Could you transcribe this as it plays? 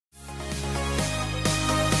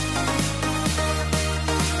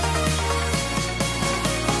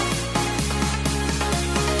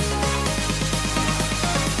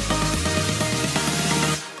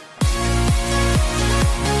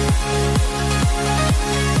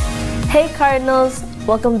Hey Cardinals,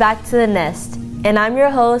 welcome back to The Nest, and I'm your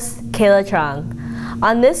host, Kayla Trong.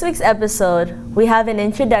 On this week's episode, we have an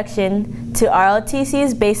introduction to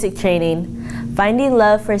ROTC's basic training, finding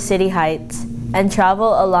love for city heights, and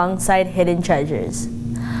travel alongside hidden treasures.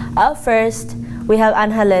 Up first, we have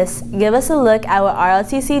Angeles give us a look at what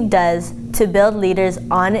ROTC does to build leaders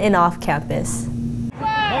on and off campus.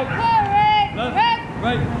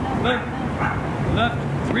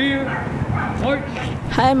 Left, rear, march.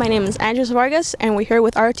 Hi, my name is Andres Vargas, and we're here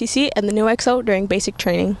with ROTC and the new XO during basic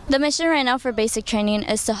training. The mission right now for basic training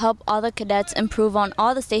is to help all the cadets improve on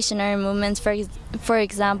all the stationary movements, for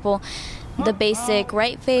example, the basic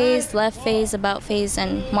right phase, left phase, about phase,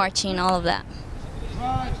 and marching, all of that.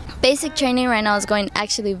 Basic training right now is going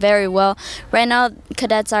actually very well. Right now,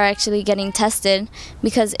 cadets are actually getting tested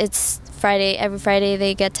because it's Friday. Every Friday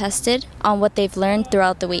they get tested on what they've learned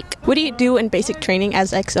throughout the week. What do you do in basic training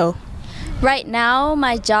as XO? Right now,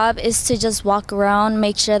 my job is to just walk around,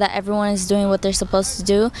 make sure that everyone is doing what they're supposed to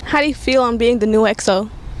do. How do you feel on being the new XO?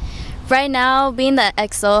 Right now, being the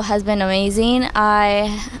XO has been amazing.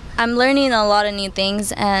 I'm learning a lot of new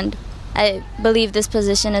things, and I believe this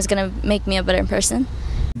position is going to make me a better person.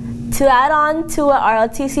 To add on to what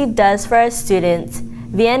ROTC does for our students,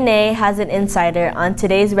 VNA has an insider on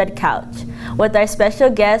today's Red Couch with our special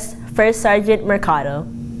guest, First Sergeant Mercado.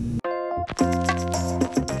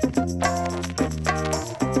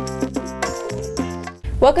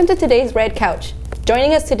 Welcome to today's Red Couch.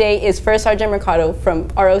 Joining us today is First Sergeant Mercado from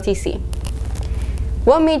ROTC.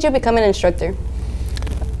 What made you become an instructor?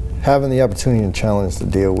 Having the opportunity and challenge to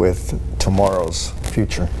deal with tomorrow's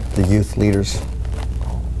future, the youth leaders,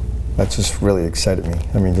 that just really excited me.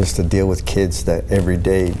 I mean, just to deal with kids that every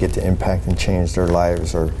day get to impact and change their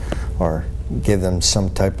lives or give them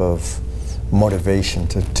some type of motivation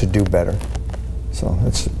to do better. So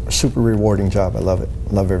it's a super rewarding job. I love it.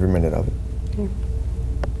 Love every minute of it.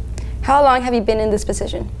 How long have you been in this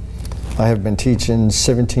position? I have been teaching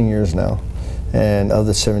 17 years now, and of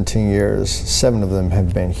the 17 years, 7 of them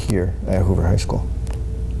have been here at Hoover High School.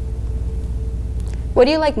 What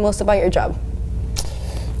do you like most about your job?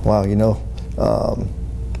 Wow, you know,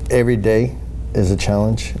 every day is a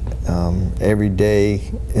challenge. Every day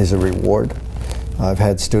is a reward. I've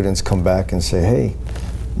had students come back and say, hey,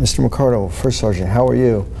 Mr. Mercado, First Sergeant, how are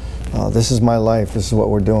you? This is my life, this is what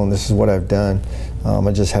we're doing, this is what I've done.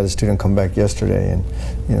 I just had a student come back yesterday, and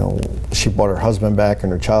you know, she brought her husband back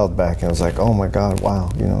and her child back, and I was like, oh my God,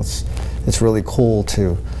 wow, you know, it's really cool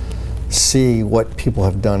to see what people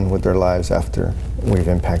have done with their lives after we've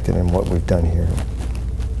impacted and what we've done here.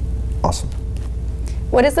 Awesome.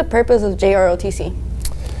 What is the purpose of JROTC?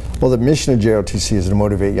 Well, the mission of JROTC is to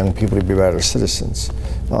motivate young people to be better citizens.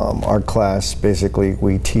 Our class, basically,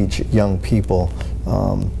 we teach young people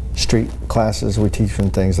street classes. We teach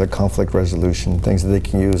them things like conflict resolution, things that they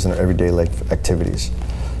can use in their everyday life activities.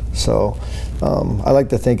 So I like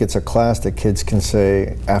to think it's a class that kids can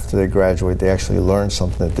say after they graduate, they actually learn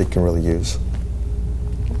something that they can really use.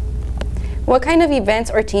 What kind of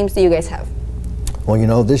events or teams do you guys have? Well, you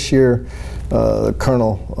know, this year,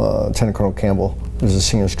 Colonel, Lieutenant Colonel Campbell, who's a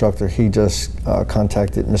senior instructor, he just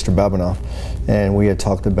contacted Mr. Babinoff, and we had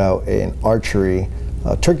talked about an archery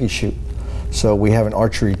turkey shoot. So we have an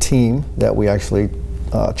archery team that we actually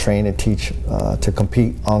train and teach to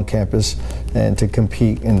compete on campus and to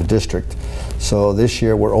compete in the district. So this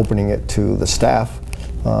year we're opening it to the staff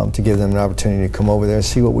to give them an opportunity to come over there,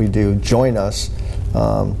 see what we do, join us,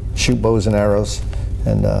 shoot bows and arrows,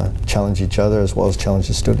 and challenge each other as well as challenge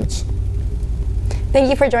the students. Thank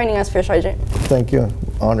you for joining us, First Sergeant. Thank you.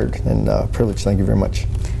 Honored and privileged. Thank you very much.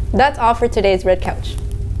 That's all for today's Red Couch.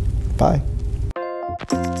 Bye.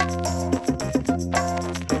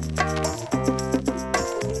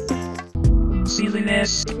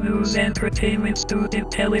 CNS News Entertainment Student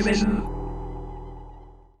Television.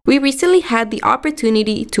 We recently had the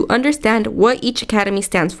opportunity to understand what each academy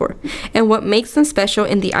stands for and what makes them special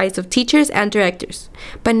in the eyes of teachers and directors.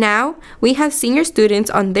 But now, we have senior students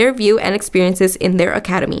on their view and experiences in their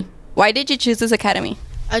academy. Why did you choose this academy?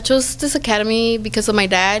 I chose this academy because of my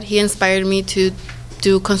dad. He inspired me to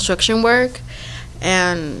do construction work,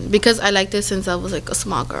 and because I liked it since I was like a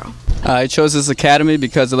small girl. I chose this academy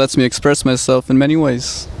because it lets me express myself in many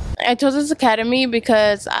ways. I chose this academy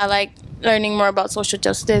because I like learning more about social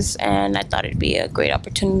justice, and I thought it'd be a great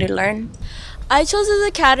opportunity to learn. I chose this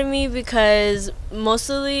academy because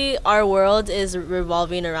mostly our world is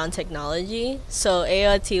revolving around technology, so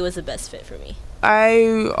AOT was the best fit for me.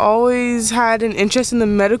 I always had an interest in the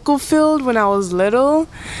medical field when I was little,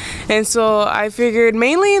 and so I figured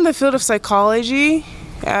mainly in the field of psychology.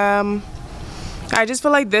 I just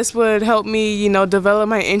feel like this would help me, you know, develop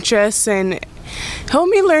my interests and help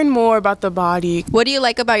me learn more about the body. What do you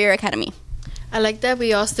like about your academy? I like that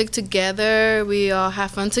we all stick together, we all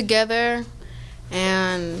have fun together,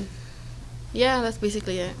 and yeah, that's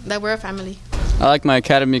basically it. That we're a family. I like my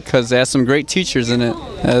academy because it has some great teachers in it,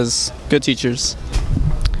 as good teachers.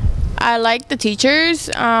 I like the teachers,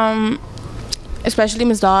 especially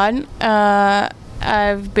Ms. Dodd.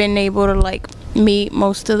 I've been able to like meet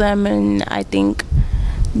most of them, and I think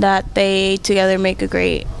that they together make a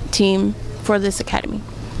great team for this academy.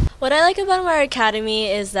 What I like about our academy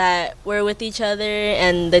is that we're with each other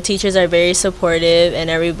and the teachers are very supportive and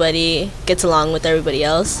everybody gets along with everybody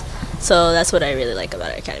else. So that's what I really like about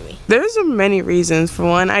our academy. There's many reasons. For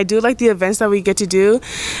one, I do like the events that we get to do,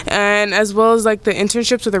 and as well as like the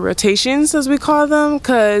internships or the rotations as we call them,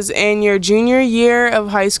 because in your junior year of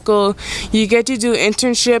high school you get to do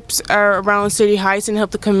internships around City Heights and help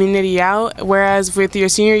the community out, whereas with your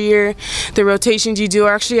senior year the rotations you do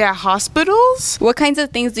are actually at hospitals. What kinds of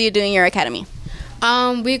things do you do in your academy?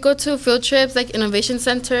 We go to field trips like innovation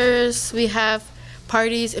centers. We have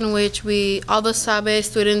parties in which all the SABE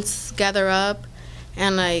students gather up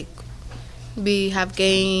and like we have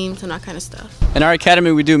games and that kind of stuff. In our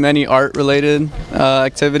academy we do many art related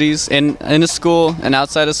activities in the school and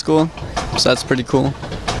outside of school, so that's pretty cool.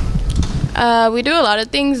 We do a lot of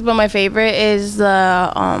things, but my favorite is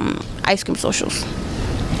the ice cream socials.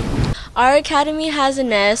 Our academy has a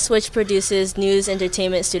nest which produces news,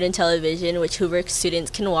 entertainment, student television, which Hoover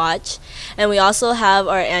students can watch. And we also have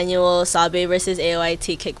our annual SABE versus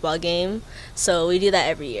AOIT kickball game. So we do that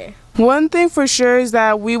every year. One thing for sure is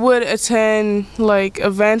that we would attend like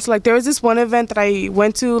events. Like there was this one event that I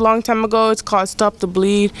went to a long time ago. It's called Stop the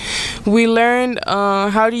Bleed. We learned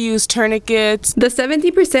how to use tourniquets. The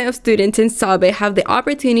 70% of students in SABE have the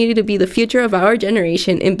opportunity to be the future of our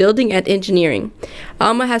generation in building and engineering.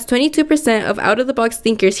 Alma has 22% of out-of-the-box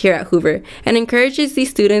thinkers here at Hoover and encourages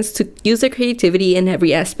these students to use their creativity in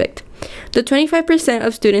every aspect. The 25%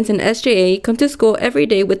 of students in SJA come to school every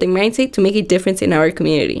day with the mindset to make a difference in our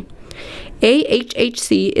community.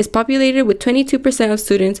 AHHC is populated with 22% of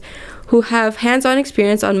students who have hands-on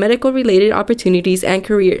experience on medical-related opportunities and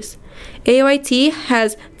careers. AOIT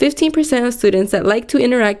has 15% of students that like to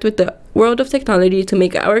interact with the world of technology to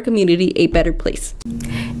make our community a better place.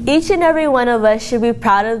 Each and every one of us should be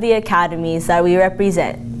proud of the academies that we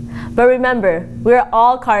represent. But remember, we are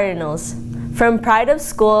all Cardinals. From pride of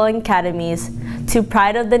school and academies to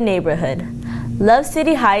pride of the neighborhood, Love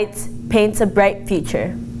City Heights paints a bright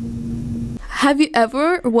future. Have you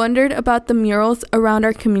ever wondered about the murals around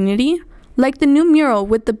our community? Like the new mural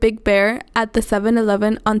with the big bear at the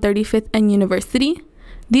 7-Eleven on 35th and University?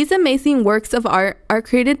 These amazing works of art are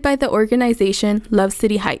created by the organization Love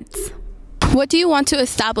City Heights. What do you want to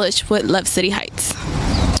establish with Love City Heights?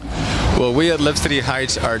 Well, we at Love City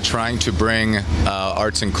Heights are trying to bring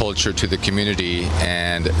arts and culture to the community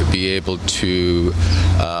and be able to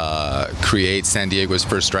create San Diego's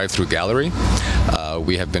first drive-through gallery.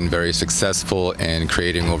 We have been very successful in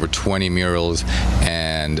creating over 20 murals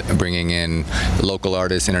and bringing in local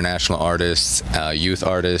artists, international artists, youth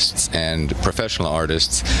artists, and professional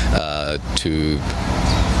artists to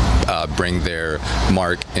bring their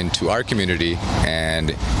mark into our community.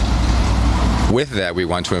 And with that, we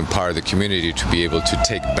want to empower the community to be able to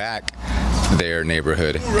take back their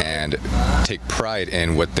neighborhood and take pride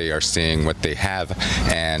in what they are seeing, what they have,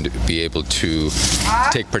 and be able to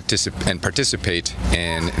participate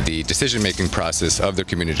in the decision-making process of their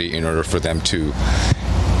community in order for them to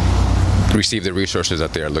receive the resources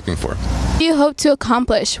that they are looking for. What do you hope to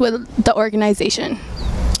accomplish with the organization?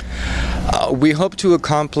 We hope to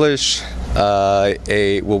accomplish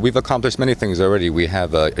well, we've accomplished many things already. We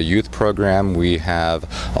have a youth program. We have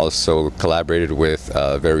also collaborated with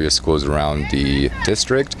various schools around the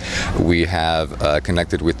district. We have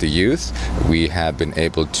connected with the youth. We have been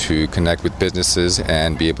able to connect with businesses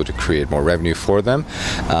and be able to create more revenue for them.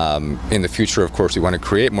 In the future, of course, we want to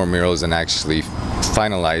create more murals and actually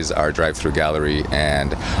finalize our drive-through gallery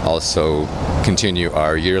and also continue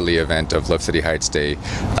our yearly event of Love City Heights Day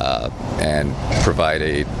and provide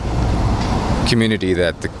a community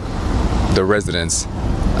that the residents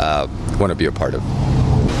want to be a part of.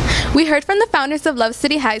 We heard from the founders of Love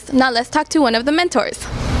City Heights. Now let's talk to one of the mentors.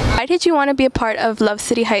 Why did you want to be a part of Love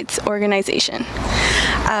City Heights organization?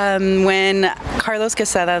 When Carlos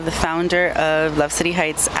Quesada, the founder of Love City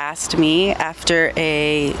Heights, asked me after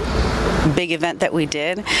a big event that we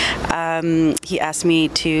did, he asked me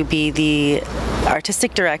to be the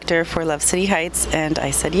artistic director for Love City Heights, and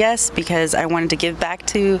I said yes because I wanted to give back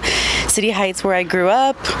to City Heights where I grew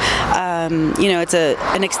up. You know, it's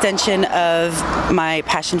an extension of my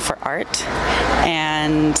passion for art,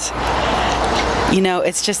 and you know,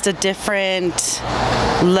 it's just a different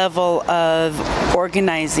level of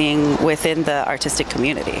organizing within the artistic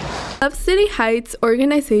community. Love City Heights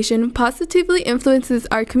organization positively influences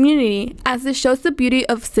our community as it shows the beauty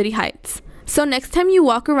of City Heights. So next time you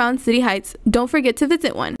walk around City Heights, don't forget to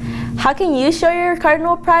visit one. How can you show your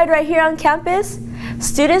Cardinal pride right here on campus?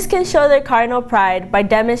 Students can show their Cardinal pride by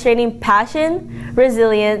demonstrating passion,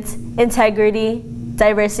 resilience, integrity,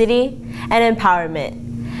 diversity, and empowerment.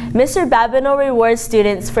 Mr. Babineau rewards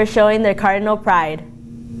students for showing their Cardinal pride.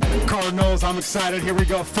 Cardinals, I'm excited. Here we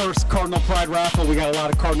go. First Cardinal Pride raffle. We got a lot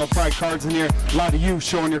of Cardinal Pride cards in here. A lot of you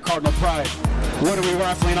showing your Cardinal Pride. What are we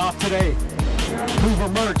raffling off today? Hoover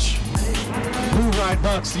merch. HOO-RYDE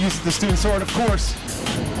bucks to use at the student sword, of course.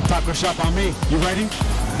 Taco shop on me. You ready?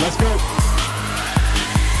 Let's go.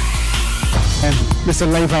 And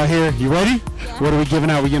Mr. Leva here. You ready? Yeah. What are we giving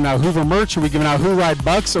out? We giving out Hoover merch? Are we giving out HOO-RYDE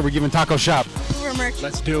bucks? Or are we giving taco shop? Hoover merch.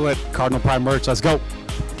 Let's do it. Cardinal Pride merch. Let's go.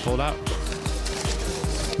 Pull it out.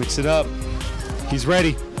 Mix it up. He's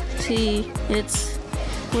ready. See, it's,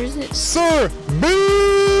 where is it? Sir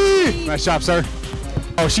B! Nice job, sir.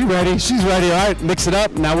 Oh, she's ready. She's ready. All right, mix it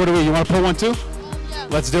up. Now what do we, you want to put one too? Yeah.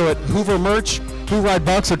 Let's do it. Hoover merch, HOO-RYDE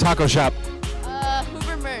bucks, or taco shop?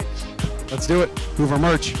 Hoover merch. Let's do it. Hoover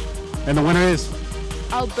merch. And the winner is?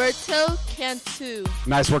 Alberto Cantu.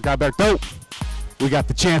 Nice work, Alberto. We got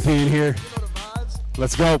the champion here.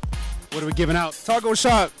 Let's go. What are we giving out? Taco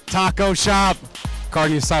shop. Taco shop.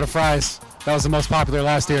 Cardinal side of fries. That was the most popular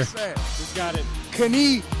last year. Just got it.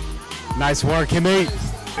 Kani. Nice work, Kimmy.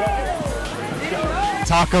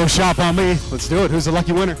 Taco shop on me. Let's do it. Who's the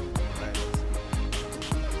lucky winner?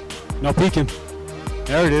 No peeking.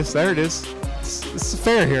 There it is. There it is. It's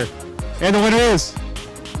fair here. And the winner is?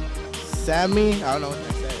 Sammy. I don't know what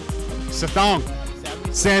that says.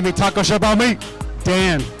 Sathong. Sammy, taco shop on me.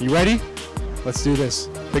 Dan, you ready? Let's do this.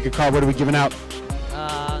 Pick a card. What are we giving out?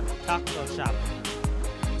 Taco shop.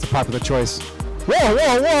 It's a popular choice. Whoa,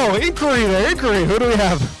 whoa, whoa. Inquiry there. Inquiry. Who do we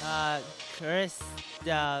have? Chris.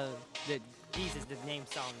 Jesus, the name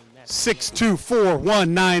sound.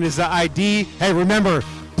 62419 is the ID. Hey, remember,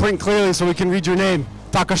 print clearly so we can read your name.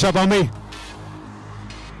 Taco shop on me.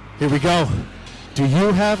 Here we go. Do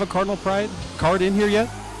you have a Cardinal Pride card in here yet?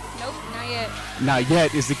 Nope, not yet. Not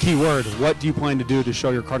yet is the key word. What do you plan to do to show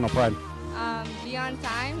your Cardinal Pride? Be on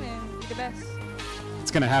time and be the best.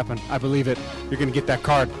 It's going to happen. I believe it. You're going to get that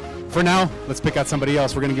card. For now, let's pick out somebody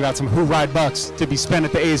else. We're going to give out some HOO-RYDE bucks to be spent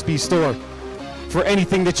at the ASB store for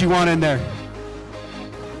anything that you want in there.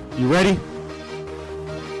 You ready?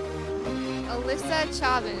 Alyssa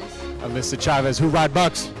Chavez. Alyssa Chavez, HOO-RYDE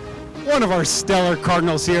bucks. One of our stellar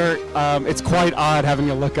Cardinals here. It's quite odd having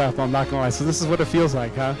you look up, I'm not going to lie. So this is what it feels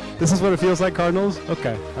like, huh? This is what it feels like, Cardinals?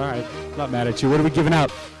 Okay, all right. Not mad at you. What are we giving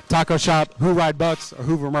out? Taco shop, HOO-RYDE bucks, or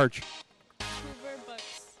Hoover merch? Hoover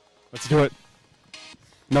bucks. Let's do it.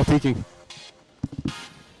 No peeking.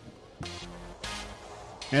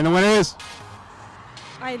 And the winner is?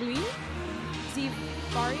 Eileen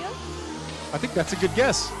Zivaria. I think that's a good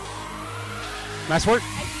guess. Nice work.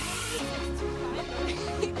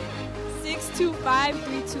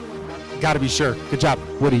 62532. Got to be sure. Good job.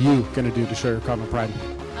 What are you going to do to show your Cardinal Pride? Be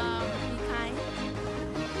kind.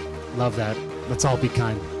 Love that. Let's all be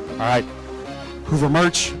kind. All right. Hoover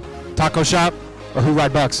merch, taco shop, or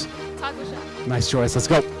HOO-RYDE bucks? Taco shop. Nice choice. Let's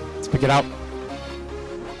go. Let's pick it out.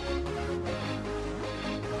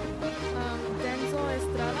 Denzel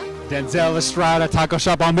Estrada. Denzel Estrada, taco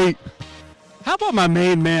shop on me. How about my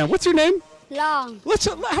main man? What's your name? Long.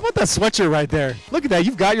 How about that sweatshirt right there? Look at that.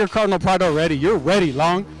 You've got your Cardinal Pride already. You're ready,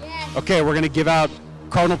 Long. Yes. Okay, we're going to give out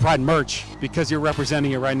Cardinal Pride merch because you're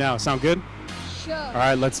representing it right now. Sound good? Sure. All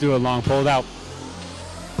right, let's do it, Long. Pull it out.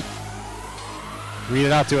 Read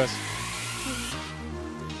it out to us.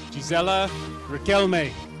 Gisela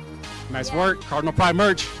Riquelme. Nice work. Cardinal Pride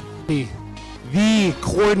merch. The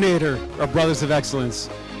coordinator of Brothers of Excellence.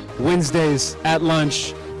 Wednesdays at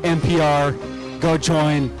lunch, NPR. Go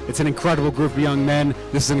join. It's an incredible group of young men.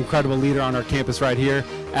 This is an incredible leader on our campus right here.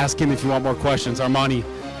 Ask him if you want more questions. Armani,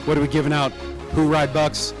 what are we giving out? HOO-RYDE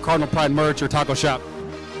bucks, Cardinal Pride merch, or taco shop?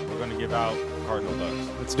 We're going to give out Cardinal bucks.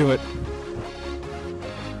 Let's do it.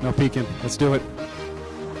 No peeking. Let's do it.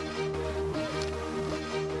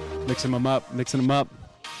 Mixing them up. Mixing them up.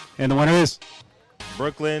 And the winner is?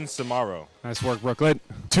 Brooklyn Samaro. Nice work, Brooklyn.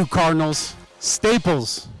 2 Cardinals,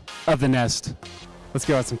 staples of the Nest. Let's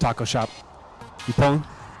go at some taco shop. You pulling?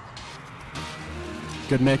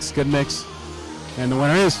 Good mix, good mix. And the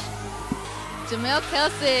winner is? Jamel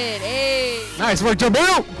Kelson. Hey. Nice work,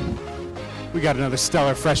 Jamil! We got another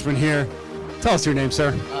stellar freshman here. Tell us your name,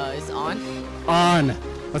 sir. It's On. On.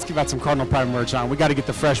 Let's give out some Cardinal Pride merch on. We got to get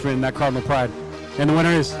the freshman in that Cardinal Pride. And the winner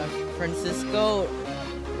is? Francisco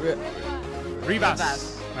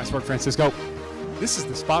Rivas. Nice work, Francisco. This is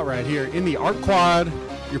the spot right here. In the art quad,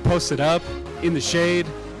 you're posted up, in the shade.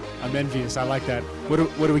 I'm envious. I like that.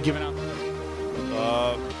 What are we giving out?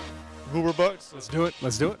 Hoover bucks. Let's do it.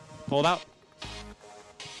 Let's do it. Pull it out.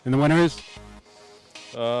 And the winner is?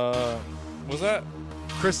 What's that?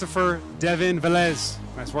 Christopher Devin Velez.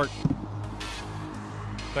 Nice work.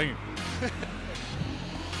 Thank you.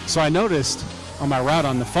 So I noticed on my route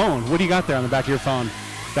on the phone, what do you got there on the back of your phone?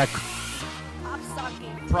 That Pop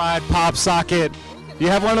socket. Pride pop socket. You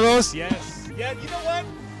have one of those? Yes. Yeah, you know what?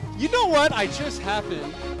 You know what? I just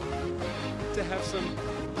happened to have some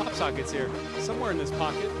pop sockets here. Somewhere in this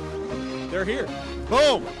pocket. They're here.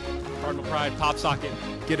 Boom! Cardinal Pride pop socket.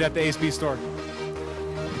 Get it at the ASB store.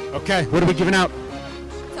 Okay, what are we giving out?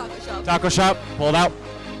 Taco shop. Taco shop. Pull it out.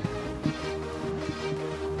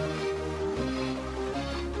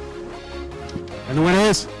 And the winner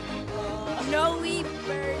is? No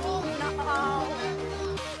Weaver. No.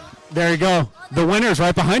 There you go. The winner's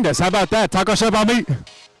right behind us. How about that? Taco shop on me.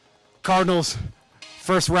 Cardinals,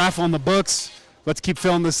 first raffle in the books. Let's keep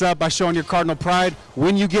filling this up by showing your Cardinal Pride.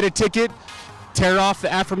 When you get a ticket, tear off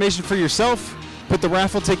the affirmation for yourself. Put the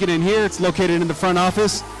raffle ticket in here. It's located in the front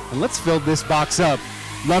office. And let's fill this box up.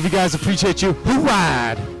 Love you guys. Appreciate you.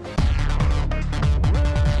 HOO-RYDE.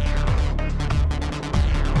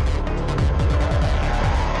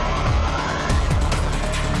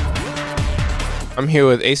 I'm here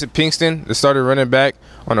with Asa Pinkston, the starter running back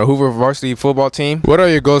on the Hoover varsity football team. What are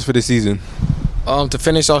your goals for the season? To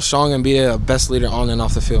finish off strong and be the best leader on and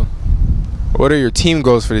off the field. What are your team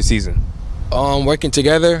goals for the season? Working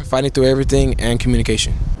together, fighting through everything, and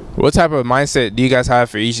communication. What type of mindset do you guys have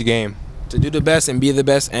for each game? To do the best and be the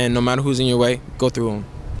best, and no matter who's in your way, go through them.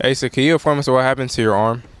 Asa, can you inform us what happened to your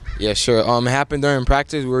arm? Yeah, sure. It happened during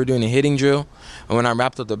practice. We were doing a hitting drill, and when I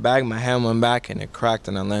wrapped up the bag, my hand went back and it cracked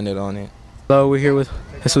and I landed on it. Hello, we're here with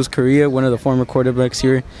Jesus Correa, one of the former quarterbacks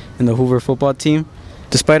here in the Hoover football team.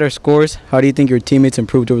 Despite our scores, how do you think your teammates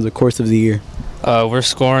improved over the course of the year? We're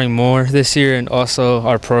scoring more this year, and also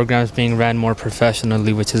our program's being ran more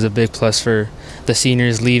professionally, which is a big plus for the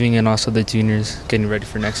seniors leaving and also the juniors getting ready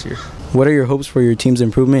for next year. What are your hopes for your team's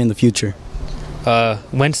improvement in the future?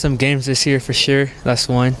 Win some games this year for sure, that's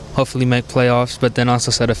one. Hopefully make playoffs, but then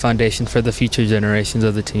also set a foundation for the future generations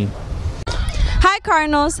of the team. Hi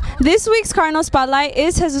Cardinals, this week's Cardinal Spotlight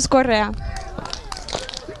is Jesus Correa.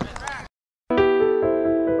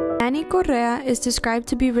 Manny Correa is described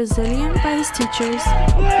to be resilient by his teachers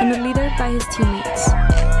and a leader by his teammates.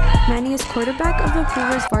 Manny is quarterback of the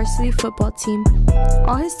Hoover's varsity football team.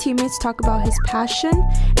 All his teammates talk about his passion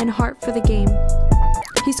and heart for the game.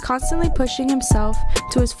 He's constantly pushing himself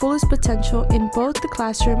to his fullest potential in both the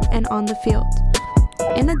classroom and on the field.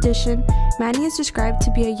 In addition, Manny is described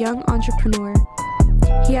to be a young entrepreneur.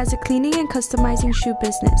 He has a cleaning and customizing shoe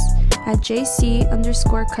business at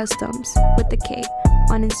JC_Customs with the K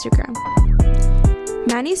on Instagram.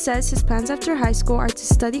 Manny says his plans after high school are to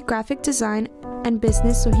study graphic design and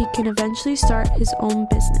business so he can eventually start his own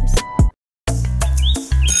business.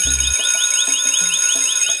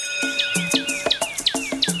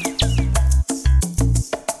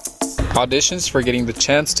 Auditions for getting the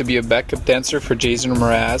chance to be a backup dancer for Jason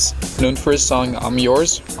Mraz, known for his song I'm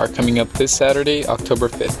Yours, are coming up this Saturday, October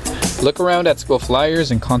 5th. Look around at school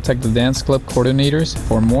flyers and contact the dance club coordinators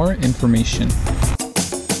for more information.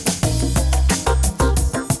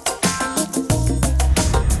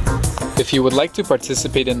 If you would like to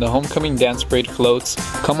participate in the homecoming dance parade floats,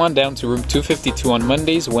 come on down to room 252 on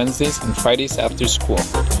Mondays, Wednesdays, and Fridays after school.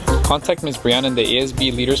 Contact Ms. Brianna and the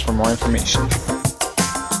ASB leaders for more information.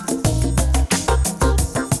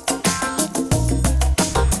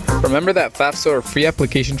 Remember that FAFSA or free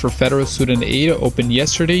application for federal student aid opened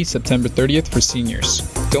yesterday, September 30th for seniors.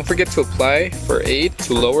 Don't forget to apply for aid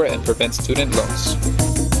to lower and prevent student loans.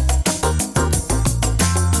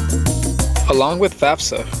 Along with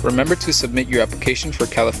FAFSA, remember to submit your application for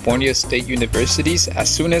California State Universities as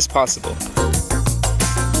soon as possible.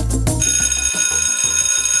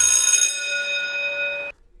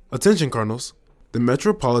 Attention Cardinals, the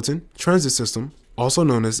Metropolitan Transit System, also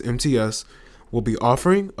known as MTS, will be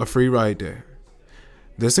offering a free ride day.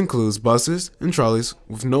 This includes buses and trolleys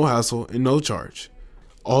with no hassle and no charge.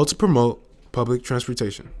 all to promote public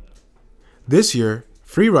transportation. This year,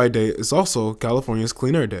 Free Ride Day is also California's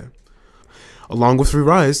Clean Air Day. Along with free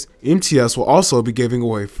rides, MTS will also be giving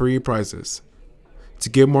away free prizes. To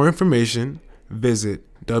get more information, visit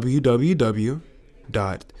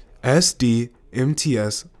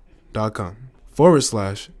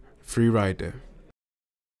www.sdmts.com/Free Ride Day.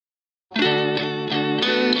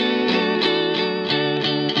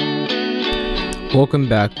 Welcome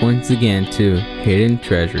back once again to Hidden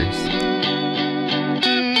Treasures.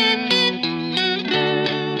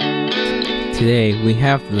 Today we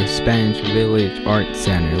have the Spanish Village Art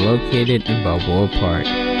Center located in Balboa Park,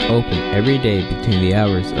 open every day between the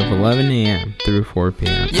hours of 11 a.m. through 4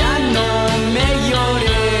 p.m.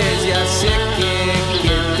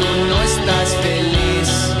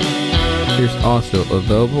 There's also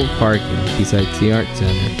available parking besides the Art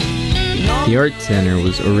Center. The Art Center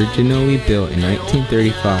was originally built in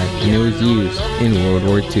 1935 and it was used in World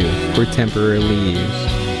War II for temporary use.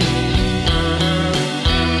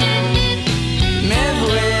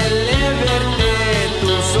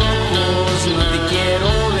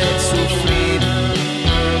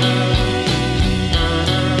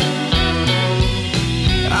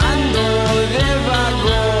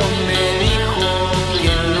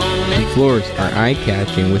 Floors are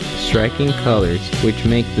eye-catching with striking colors which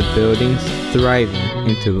make the buildings thriving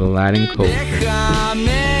into the Latin culture.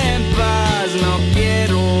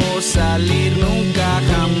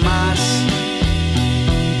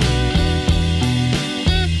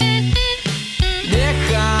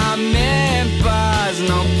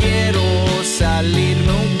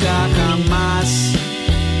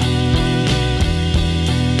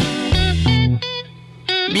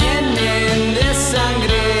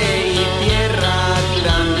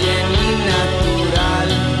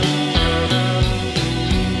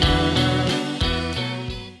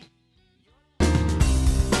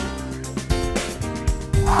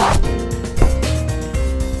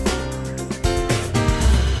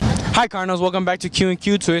 Hi Cardinals, welcome back to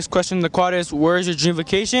Q&Q. Today's question in the quad is, where is your dream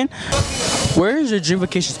vacation? Where is your dream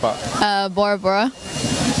vacation spot? Bora Bora.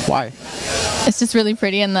 Why? It's just really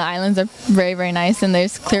pretty and the islands are very, very nice and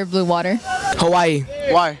there's clear blue water. Hawaii.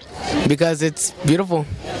 Why? Because it's beautiful.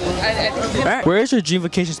 Right. Where is your dream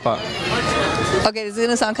vacation spot? Okay, this is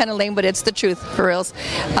gonna sound kind of lame, but it's the truth, for reals.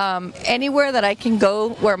 Anywhere that I can go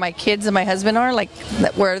where my kids and my husband are, like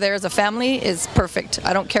where there's a family, is perfect.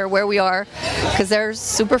 I don't care where we are, because they're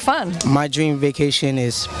super fun. My dream vacation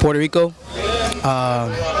is Puerto Rico,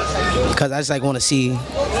 because I just want to see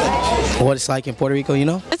what it's like in Puerto Rico, you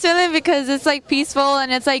know? It's really because it's like peaceful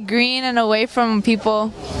and it's like green and away from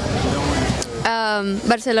people.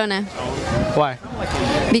 Barcelona. Why?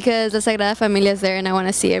 Because the Sagrada Familia is there and I want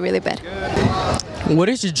to see it really bad. What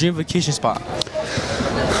is your dream vacation spot?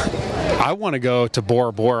 I want to go to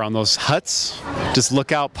Bora Bora on those huts. Just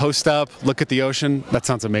look out, post up, look at the ocean. That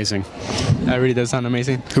sounds amazing. That really does sound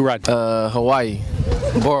amazing. HOO-RYDE. Hawaii.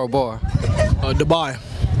 Bora Bora. Dubai.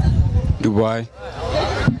 Dubai.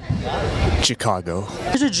 Chicago.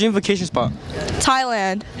 Where's your dream vacation spot?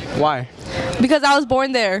 Thailand. Why? Because I was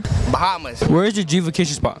born there. Bahamas. Where is your dream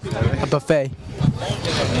vacation spot? A buffet.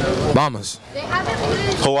 Bahamas.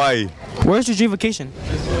 Hawaii. Where's your dream vacation?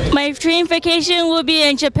 My dream vacation will be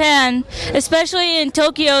in Japan, especially in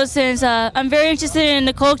Tokyo, since I'm very interested in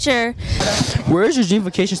the culture. Where is your dream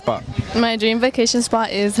vacation spot? My dream vacation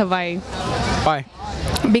spot is Hawaii. Why?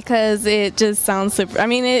 Because it just sounds super. I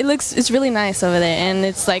mean, it's really nice over there, and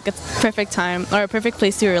it's like a perfect time or a perfect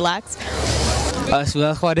place to relax.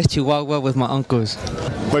 Ciudad Juárez, Chihuahua, with my uncles.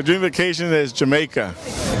 My dream vacation is Jamaica.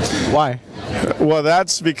 Why? Well,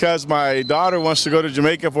 that's because my daughter wants to go to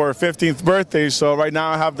Jamaica for her 15th birthday, so right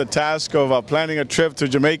now I have the task of planning a trip to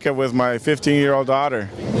Jamaica with my 15-year-old daughter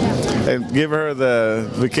and give her the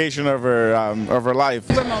vacation of her life.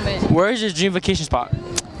 Where is your dream vacation spot?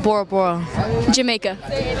 Bora Bora. Jamaica.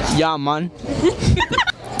 Yeah, man.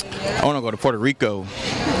 I want to go to Puerto Rico.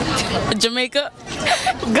 Jamaica.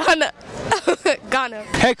 Ghana. Ghana.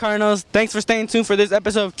 Hey Cardinals, thanks for staying tuned for this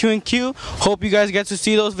episode of Q&Q. Hope you guys get to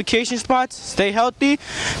see those vacation spots. Stay healthy,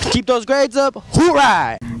 keep those grades up.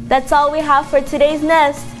 HOO-RYDE! That's all we have for today's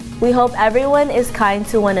Nest. We hope everyone is kind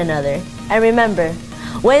to one another. And remember,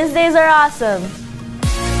 Wednesdays are awesome.